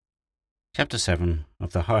Chapter 7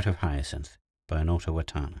 of The Heart of Hyacinth by Noto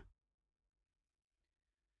Watana.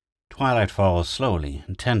 Twilight falls slowly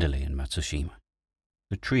and tenderly in Matsushima.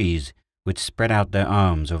 The trees, which spread out their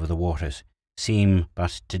arms over the waters, seem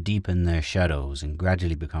but to deepen their shadows and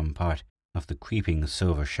gradually become part of the creeping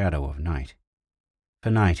silver shadow of night.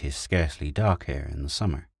 For night is scarcely dark here in the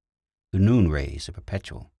summer. The noon rays are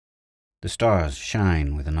perpetual. The stars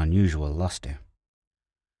shine with an unusual luster.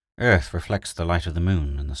 Earth reflects the light of the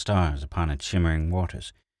moon and the stars upon its shimmering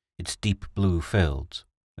waters, its deep blue fields,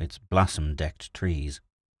 its blossom-decked trees.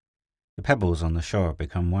 The pebbles on the shore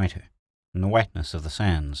become whiter, and the whiteness of the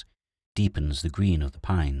sands deepens the green of the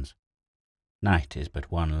pines. Night is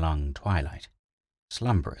but one long twilight,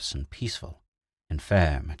 slumberous and peaceful in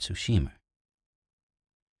fair Matsushima.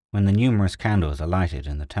 When the numerous candles are lighted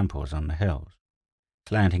in the temples on the hills,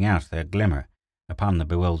 slanting out their glimmer upon the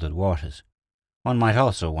bewildered waters, one might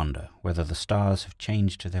also wonder whether the stars have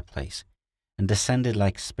changed to their place and descended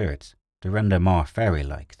like spirits to render more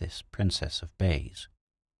fairy-like this princess of bays.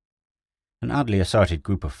 An oddly assorted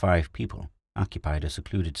group of 5 people occupied a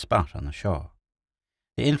secluded spot on the shore.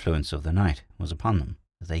 The influence of the night was upon them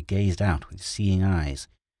as they gazed out with seeing eyes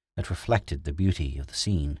that reflected the beauty of the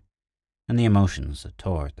scene and the emotions that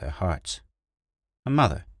tore at their hearts. A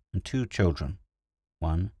mother and 2 children,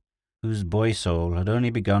 one whose boy soul had only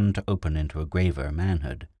begun to open into a graver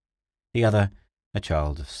manhood, the other a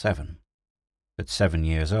child of 7. But 7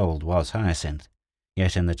 years old was Hyacinth,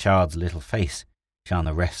 yet in the child's little face shone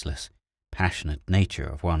the restless, passionate nature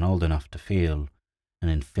of one old enough to feel an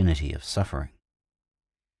infinity of suffering.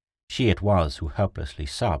 She it was who helplessly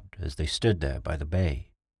sobbed as they stood there by the bay,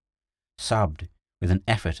 sobbed with an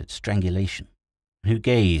effort at strangulation, and who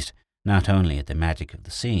gazed not only at the magic of the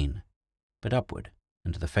scene, but upward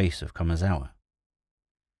into the face of Komazawa.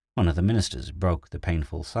 One of the ministers broke the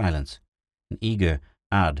painful silence. An eager,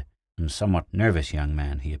 odd, and somewhat nervous young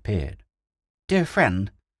man he appeared. "Dear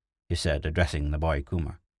friend," he said, addressing the boy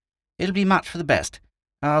Kuma, "it'll be much for the best.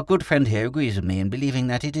 Our good friend here agrees with me in believing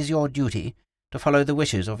that it is your duty to follow the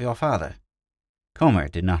wishes of your father." Kuma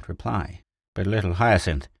did not reply, but little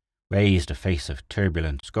Hyacinth raised a face of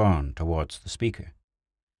turbulent scorn towards the speaker.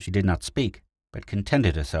 She did not speak, but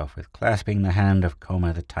contented herself with clasping the hand of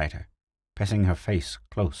Kuma the tighter, pressing her face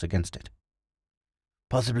close against it.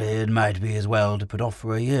 "Possibly it might be as well to put off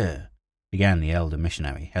for a year," began the elder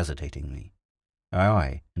missionary hesitatingly.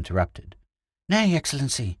 Aoi interrupted. "Nay,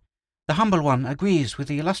 Excellency, the humble one agrees with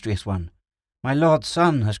the illustrious one. My lord's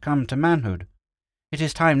son has come to manhood. It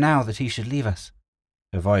is time now that he should leave us."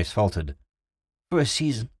 Her voice faltered. "For a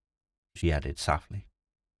season," she added softly.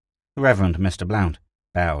 The Reverend Mr. Blount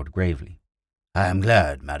bowed gravely. "I am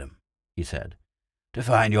glad, madam," he said, "to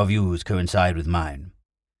find your views coincide with mine.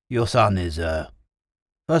 Your son is,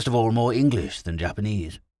 first of all, more English than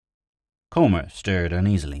Japanese." Kuma stirred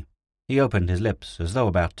uneasily. He opened his lips as though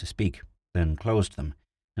about to speak, then closed them,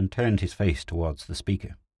 and turned his face towards the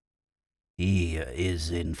speaker. "He is,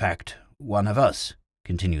 in fact, one of us,"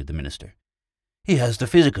 continued the minister. "He has the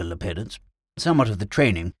physical appearance, somewhat of the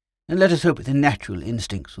training, and let us hope the natural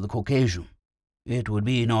instincts of the Caucasian. It would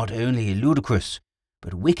be not only ludicrous,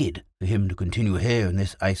 but wicked for him to continue here in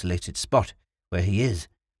this isolated spot, where he is,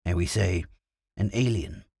 may we say, an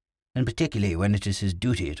alien, and particularly when it is his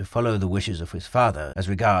duty to follow the wishes of his father as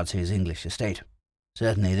regards his English estate.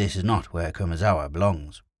 Certainly this is not where Komazawa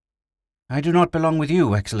belongs." "I do not belong with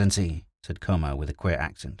you, Excellency," said Kuma with a queer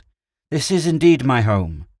accent. "This is indeed my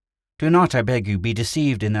home. Do not, I beg you, be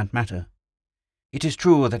deceived in that matter. It is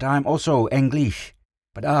true that I am also English,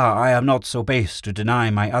 but I am not so base to deny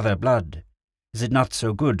my other blood. Is it not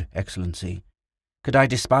so good, Excellency? Could I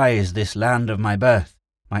despise this land of my birth,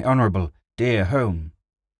 my honourable, dear home?"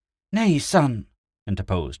 "Nay, son,"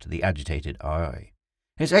 interposed the agitated Aoi.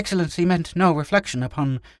 "His Excellency meant no reflection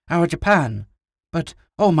upon our Japan. But,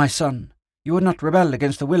 oh my son, you would not rebel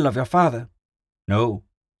against the will of your father." "No,"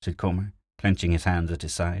 said Kuma, clenching his hands at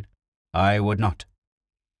his side. "I would not."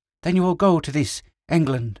 "Then you will go to this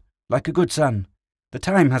England, like a good son. The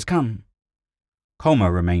time has come." Kuma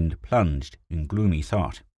remained plunged in gloomy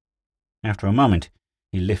thought. After a moment,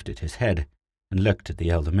 he lifted his head and looked at the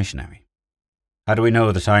elder missionary. "How do we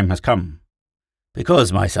know the time has come?"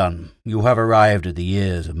 "Because, my son, you have arrived at the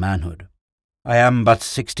years of manhood." "I am but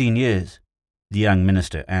 16 years," the young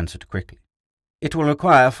minister answered quickly. "It will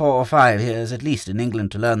require 4 or 5 years at least in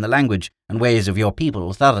England to learn the language and ways of your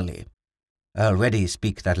people thoroughly." "I already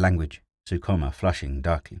speak that language," said Kuma, flushing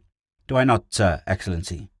darkly. "Do I not, Sir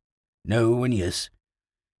Excellency?" "No and yes.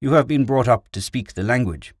 You have been brought up to speak the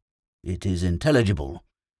language. It is intelligible,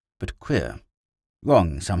 but queer,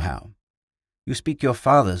 wrong somehow. You speak your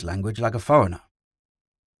father's language like a foreigner."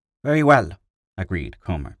 Very well, agreed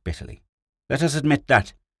Comer bitterly. Let us admit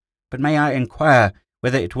that. But may I inquire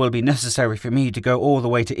whether it will be necessary for me to go all the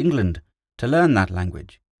way to England to learn that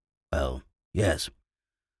language? Well, yes.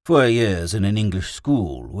 4 years in an English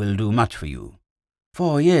school will do much for you.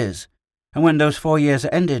 4 years? And when those 4 years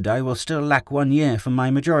are ended, I will still lack 1 year for my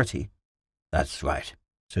majority. That's right,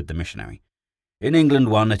 said the missionary. In England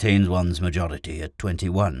one attains one's majority at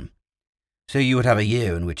 21. So you would have a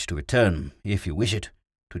year in which to return, if you wish it,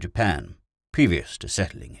 to Japan, previous to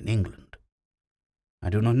settling in England. I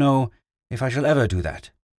do not know if I shall ever do that,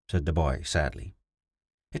 said the boy sadly.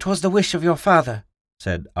 It was the wish of your father,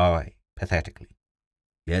 said I pathetically.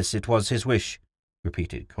 Yes, it was his wish,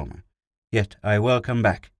 repeated Comer. Yet I will come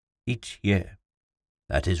back each year.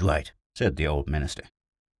 That is right, said the old minister,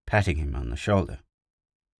 patting him on the shoulder.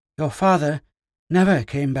 Your father never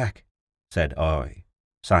came back, said I,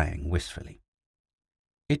 sighing wistfully.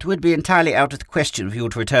 It would be entirely out of the question for you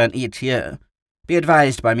to return each year. Be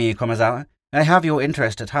advised by me, Komazawa. I have your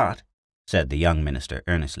interest at heart, said the young minister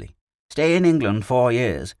earnestly. Stay in England 4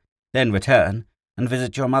 years, then return and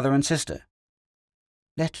visit your mother and sister.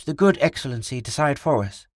 Let the good excellency decide for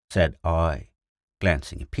us, said I,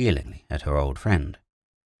 glancing appealingly at her old friend.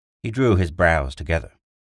 He drew his brows together.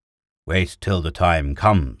 Wait till the time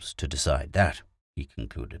comes to decide that, he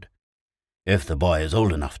concluded. If the boy is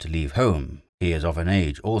old enough to leave home, he is of an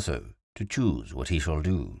age also to choose what he shall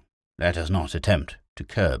do. Let us not attempt to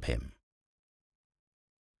curb him.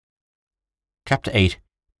 Chapter 8.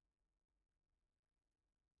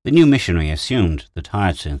 The new missionary assumed that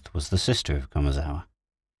Hyacinth was the sister of Komazawa.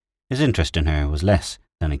 His interest in her was less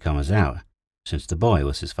than in Komazawa, since the boy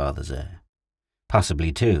was his father's heir.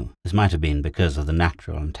 Possibly, too, this might have been because of the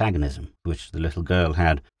natural antagonism which the little girl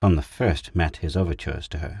had from the first met his overtures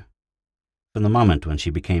to her. From the moment when she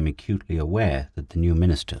became acutely aware that the new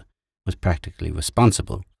minister was practically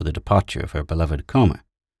responsible for the departure of her beloved Comer,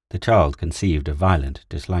 the child conceived a violent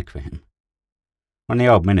dislike for him. When the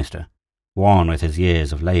old minister, worn with his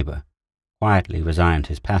years of labour, quietly resigned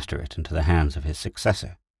his pastorate into the hands of his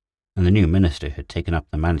successor, and the new minister had taken up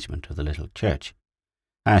the management of the little church,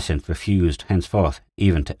 Hyacinth refused henceforth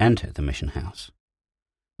even to enter the mission house.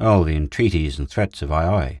 All the entreaties and threats of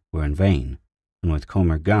Aoi were in vain, and with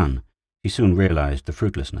Comer gone, she soon realized the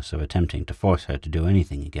fruitlessness of attempting to force her to do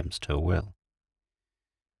anything against her will.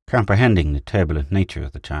 Comprehending the turbulent nature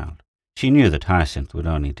of the child, she knew that Hyacinth would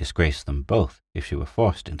only disgrace them both if she were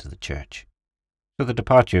forced into the church. So the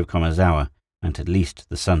departure of Komazawa meant at least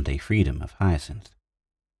the Sunday freedom of Hyacinth.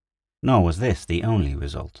 Nor was this the only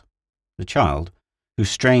result. The child,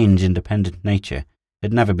 whose strange independent nature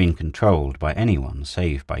had never been controlled by anyone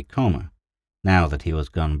save by Comer, now that he was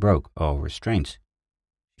gone broke all restraints.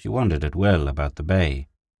 She wandered at will about the bay,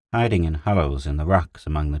 hiding in hollows in the rocks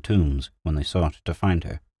among the tombs when they sought to find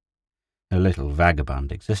her. Her little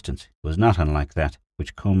vagabond existence was not unlike that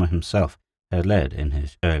which Comer himself had led in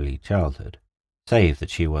his early childhood, save that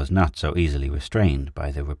she was not so easily restrained by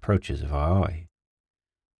the reproaches of Aoi.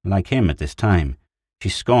 Like him at this time, she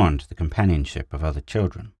scorned the companionship of other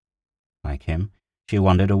children. Like him, she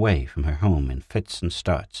wandered away from her home in fits and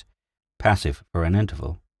starts, passive for an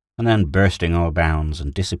interval, and then bursting all bounds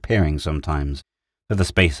and disappearing sometimes for the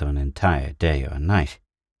space of an entire day or night,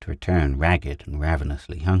 to return ragged and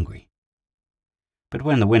ravenously hungry. But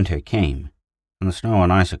when the winter came, and the snow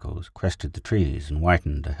and icicles crested the trees and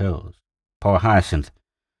whitened the hills, poor Hyacinth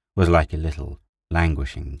was like a little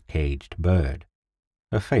languishing caged bird.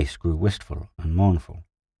 Her face grew wistful and mournful.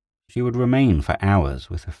 She would remain for hours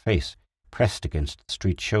with her face pressed against the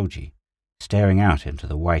street shoji, staring out into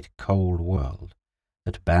the white, cold world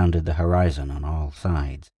that bounded the horizon on all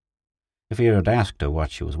sides. If he had asked her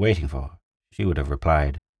what she was waiting for, she would have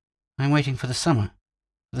replied, "I am waiting for the summer.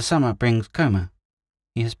 The summer brings Comer.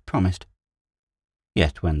 He has promised."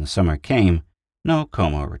 Yet when the summer came, no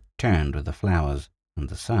Comer returned with the flowers and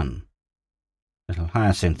the sun. Little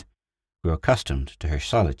Hyacinth grew accustomed to her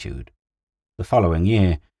solitude. The following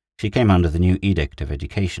year, she came under the new edict of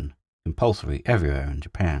education, compulsory everywhere in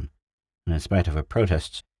Japan, and in spite of her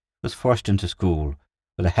protests, was forced into school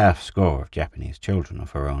with a half-score of Japanese children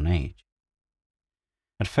of her own age.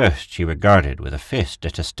 At first she regarded with a fierce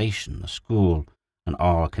detestation the school and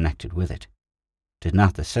all connected with it. Did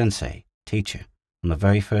not the sensei, teacher, on the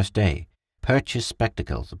very first day, perch his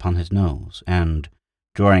spectacles upon his nose and,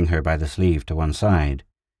 drawing her by the sleeve to one side,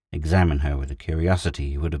 examine her with a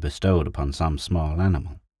curiosity he would have bestowed upon some small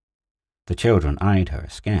animal? The children eyed her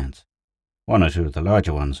askance. One or two of the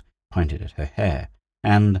larger ones pointed at her hair,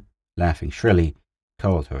 and, laughing shrilly,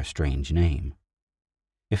 called her a strange name.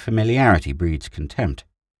 If familiarity breeds contempt,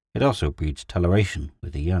 it also breeds toleration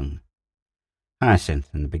with the young. Hyacinth,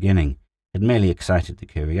 in the beginning, had merely excited the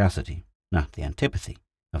curiosity, not the antipathy,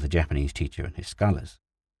 of the Japanese teacher and his scholars.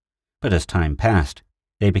 But as time passed,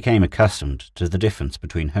 they became accustomed to the difference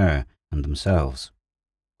between her and themselves.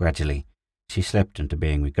 Gradually, she slipped into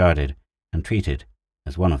being regarded and treated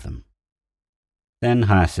as one of them. Then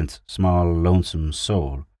Hyacinth's small, lonesome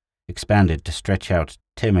soul expanded to stretch out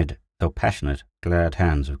timid, though passionate, glad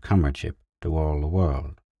hands of comradeship to all the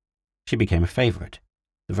world. She became a favorite,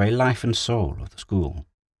 the very life and soul of the school.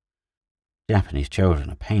 Japanese children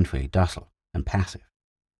are painfully docile and passive.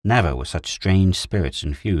 Never were such strange spirits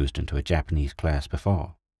infused into a Japanese class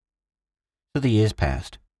before. So the years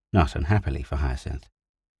passed, not unhappily for Hyacinth.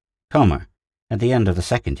 Koma, at the end of the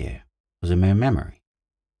second year, was a mere memory.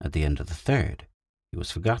 At the end of the third, he was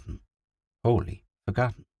forgotten, wholly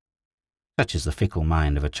forgotten. Such is the fickle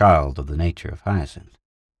mind of a child of the nature of Hyacinth.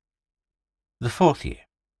 The fourth year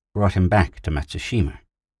brought him back to Matsushima.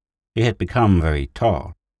 He had become very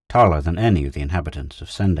tall, taller than any of the inhabitants of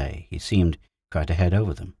Sendai. He seemed quite a head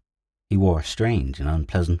over them. He wore strange and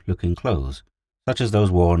unpleasant-looking clothes, such as those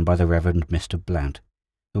worn by the Reverend Mr. Blount,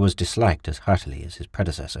 who was disliked as heartily as his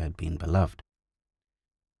predecessor had been beloved.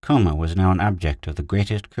 Koma was now an object of the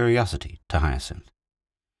greatest curiosity to Hyacinth.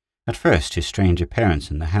 At first his strange appearance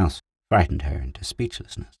in the house frightened her into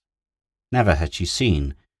speechlessness. Never had she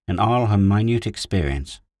seen, in all her minute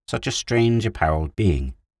experience, such a strange apparelled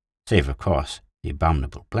being, save, of course, the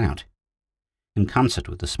abominable Blount. In concert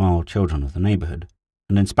with the small children of the neighbourhood,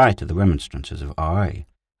 and in spite of the remonstrances of Aoi,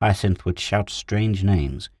 Hyacinth would shout strange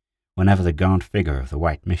names whenever the gaunt figure of the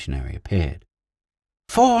white missionary appeared.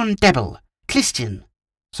 "Fawn Devil! Christian!"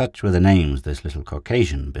 Such were the names this little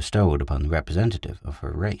Caucasian bestowed upon the representative of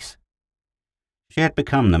her race. She had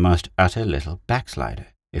become the most utter little backslider,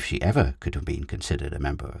 if she ever could have been considered a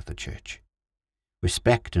member of the church.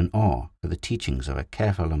 Respect and awe for the teachings of a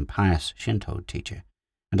careful and pious Shinto teacher,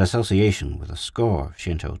 and association with a score of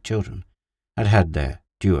Shinto children, had had their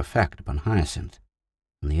due effect upon Hyacinth,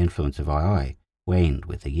 and the influence of Aoi waned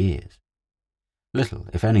with the years. Little,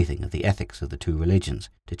 if anything, of the ethics of the two religions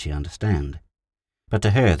did she understand, but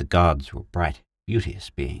to her the gods were bright, beauteous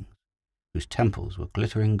beings, whose temples were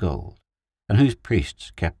glittering gold, and whose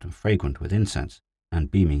priests kept them fragrant with incense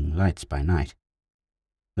and beaming lights by night.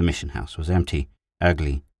 The mission house was empty,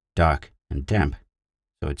 ugly, dark, and damp,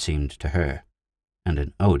 so it seemed to her, and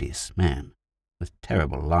an odious man, with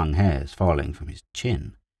terrible long hairs falling from his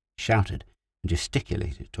chin, shouted and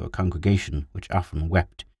gesticulated to a congregation which often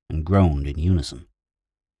wept and groaned in unison.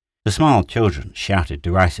 The small children shouted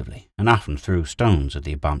derisively and often threw stones at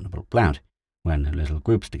the abominable Blount when in little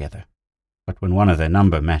groups together, but when one of their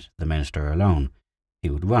number met the minister alone,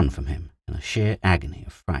 he would run from him in a sheer agony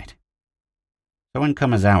of fright. So when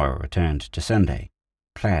Komazawa returned to Sendai,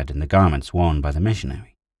 clad in the garments worn by the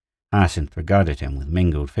missionary, Hyacinth regarded him with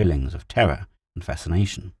mingled feelings of terror and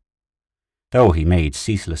fascination. Though he made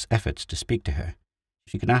ceaseless efforts to speak to her,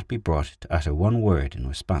 she could not be brought to utter one word in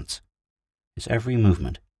response. His every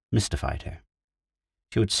movement mystified her.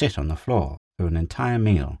 She would sit on the floor through an entire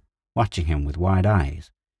meal, watching him with wide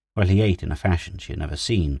eyes, while he ate in a fashion she had never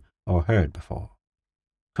seen or heard before.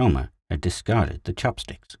 Koma had discarded the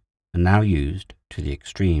chopsticks, and now used, to the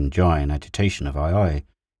extreme joy and agitation of Aoi,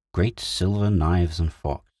 great silver knives and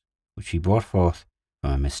forks, which she brought forth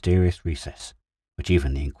from a mysterious recess, which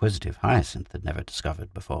even the inquisitive Hyacinth had never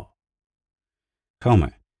discovered before.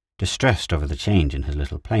 Koma, distressed over the change in his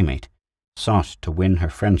little playmate, sought to win her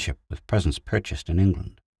friendship with presents purchased in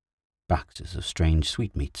England. Boxes of strange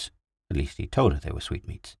sweetmeats, at least he told her they were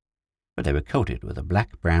sweetmeats, but they were coated with a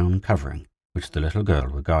black-brown covering, which the little girl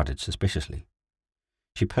regarded suspiciously.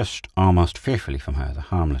 She pushed almost fearfully from her the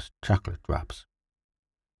harmless chocolate drops.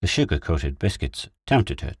 The sugar-coated biscuits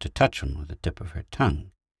tempted her to touch one with the tip of her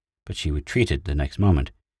tongue, but she retreated the next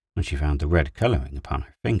moment when she found the red colouring upon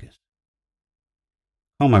her fingers.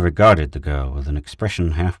 Koma regarded the girl with an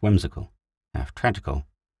expression half whimsical, half tragical,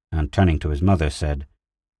 and turning to his mother said,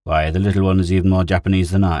 "Why, the little one is even more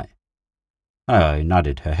Japanese than I." Aoi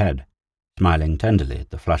nodded her head, smiling tenderly at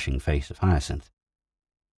the flushing face of Hyacinth.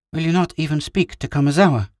 "Will you not even speak to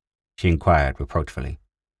Komazawa?" she inquired reproachfully.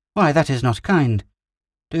 "Why, that is not kind.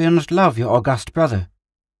 Do you not love your august brother?"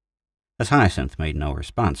 As Hyacinth made no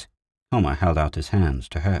response, Koma held out his hands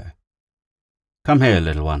to her. "Come here,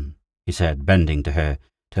 little one," he said, bending to her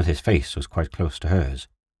till his face was quite close to hers.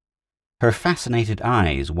 Her fascinated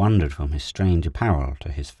eyes wandered from his strange apparel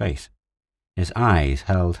to his face. His eyes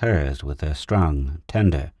held hers with their strong,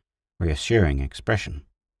 tender, reassuring expression.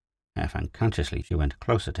 Half unconsciously she went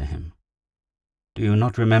closer to him. "Do you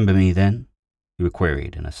not remember me, then?" he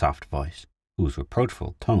queried in a soft voice, whose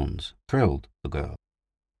reproachful tones thrilled the girl.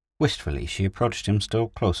 Wistfully she approached him still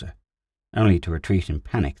closer, only to retreat in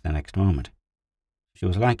panic the next moment. She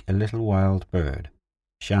was like a little wild bird,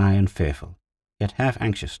 shy and fearful, yet half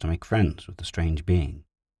anxious to make friends with the strange being.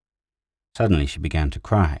 Suddenly she began to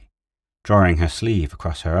cry, drawing her sleeve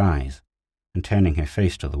across her eyes and turning her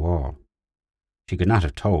face to the wall. She could not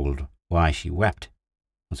have told why she wept.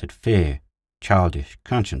 Was it fear, childish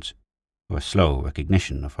conscience, or a slow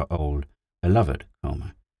recognition of her old, beloved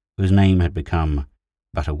Comer, whose name had become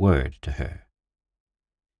but a word to her?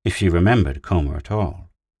 If she remembered Comer at all,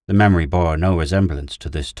 the memory bore no resemblance to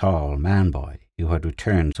this tall man-boy who had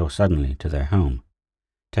returned so suddenly to their home.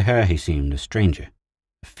 To her he seemed a stranger,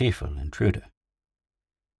 a fearful intruder.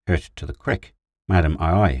 Hurt to the quick, Madame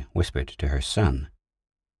Aoi whispered to her son.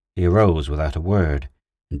 He arose without a word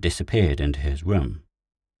and disappeared into his room.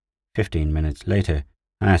 15 minutes later,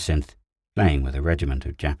 Hyacinth, playing with a regiment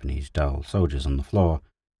of Japanese doll soldiers on the floor,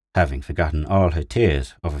 having forgotten all her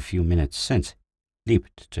tears of a few minutes since,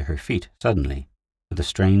 leaped to her feet suddenly with a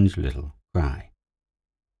strange little cry.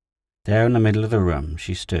 There in the middle of the room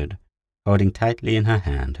she stood, holding tightly in her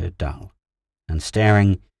hand her doll, and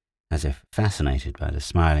staring as if fascinated by the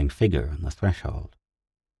smiling figure on the threshold.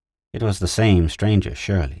 It was the same stranger,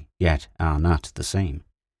 surely, yet not the same.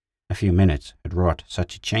 A few minutes had wrought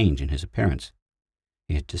such a change in his appearance.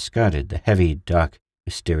 He had discarded the heavy, dark,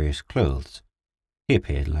 mysterious clothes. He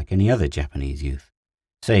appeared like any other Japanese youth,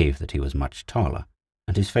 save that he was much taller,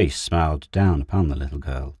 and his face smiled down upon the little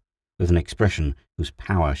girl, with an expression whose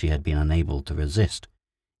power she had been unable to resist,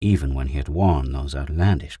 even when he had worn those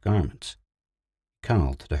outlandish garments. He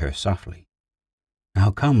called to her softly,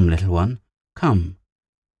 "Now come, little one, come.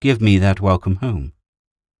 Give me that welcome home."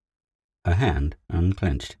 Her hand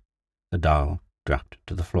unclenched. The doll dropped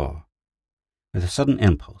to the floor. With a sudden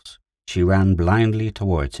impulse, she ran blindly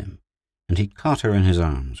towards him, and he caught her in his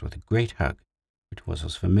arms with a great hug which was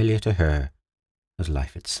as familiar to her as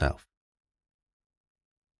life itself.